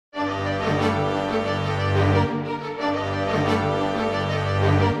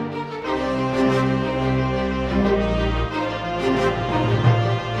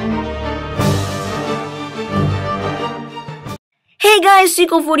guys,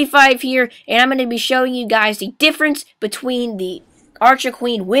 Sequel45 here, and I'm going to be showing you guys the difference between the Archer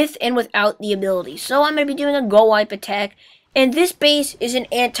Queen with and without the ability. So I'm going to be doing a Go Wipe attack, and this base is an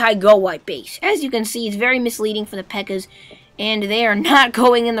anti-Go Wipe base. As you can see, it's very misleading for the P.E.K.K.A.s, and they are not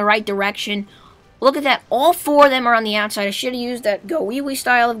going in the right direction. Look at that, all four of them are on the outside. I should have used that Go Wee Wee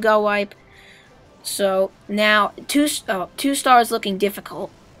style of Go Wipe. So now, two stars looking difficult,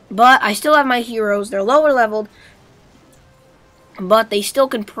 but I still have my heroes. They're lower leveled, but they still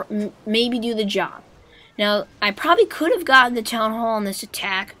can maybe do the job. Now, I probably could have gotten the Town Hall on this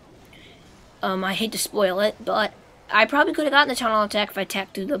attack. I hate to spoil it, but I probably could have gotten the Town Hall attack if I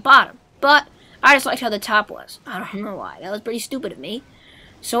attacked through the bottom. But I just liked how the top was. I don't know why. That was pretty stupid of me.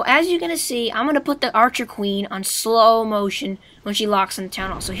 So as you're going to see, I'm going to put the Archer Queen on slow motion when she locks in the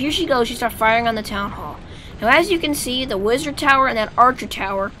Town Hall. So here she goes. She starts firing on the Town Hall. Now as you can see, the Wizard Tower and that Archer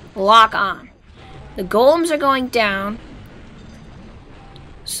Tower lock on. The Golems are going down.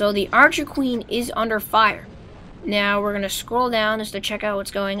 So the Archer Queen is under fire. Now we're going to scroll down just to check out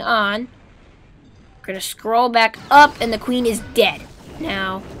what's going on. We're going to scroll back up and the Queen is dead.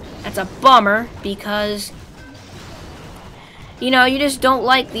 Now, that's a bummer because, you know, you just don't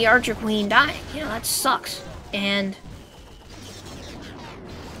like the Archer Queen dying. You know, that sucks. And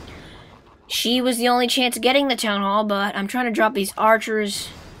she was the only chance of getting the Town Hall, but I'm trying to drop these archers,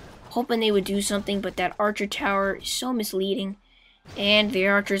 hoping they would do something, but that Archer Tower is so misleading. And the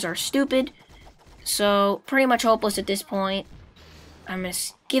archers are stupid, so pretty much hopeless at this point. I'm going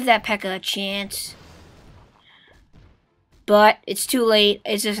to give that P.E.K.K.A. a chance. But it's too late.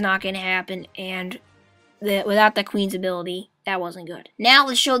 It's just not going to happen. And without the Queen's ability, that wasn't good. Now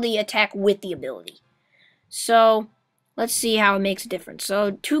let's show the attack with the ability. So let's see how it makes a difference.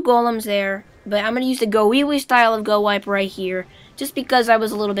 So 2 golems there. But I'm going to use the Go Wee Wee style of Go Wipe right here. Just because I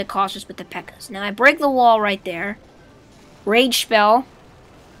was a little bit cautious with the P.E.K.K.A.s. Now I break the wall right there. Rage spell,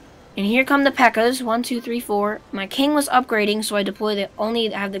 and here come the P.E.K.K.A.s. 1, 2, 3, 4. My king was upgrading, so I only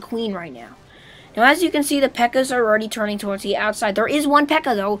have the Queen right now. Now, as you can see, the P.E.K.K.A.s are already turning towards the outside. There is one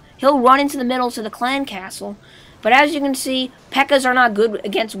P.E.K.K.A. though. He'll run into the middle to the clan castle. But as you can see, P.E.K.K.A.s are not good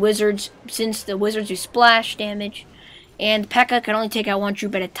against wizards, since the wizards do splash damage. And P.E.K.K.A. can only take out 1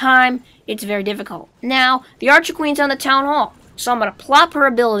 troop at a time. It's very difficult. Now, the Archer Queen's on the Town Hall. So I'm going to plop her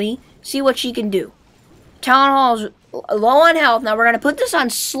ability, see what she can do. Town Hall's low on health. Now we're going to put this on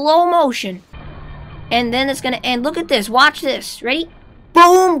slow motion. And then it's going to end. Look at this. Watch this. Ready?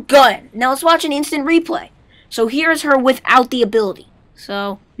 Boom. Good. Now let's watch an instant replay. So here's her without the ability.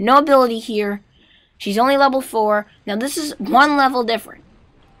 So no ability here. She's only level 4. Now this is 1 level different.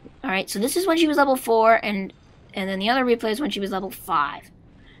 Alright, so this is when she was level 4. And then the other replay is when she was level 5.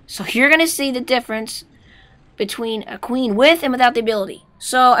 So you're going to see the difference between a Queen with and without the ability.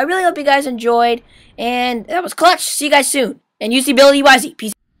 So I really hope you guys enjoyed. And that was clutch. See you guys soon. And use the ability wisely.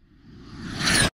 Peace.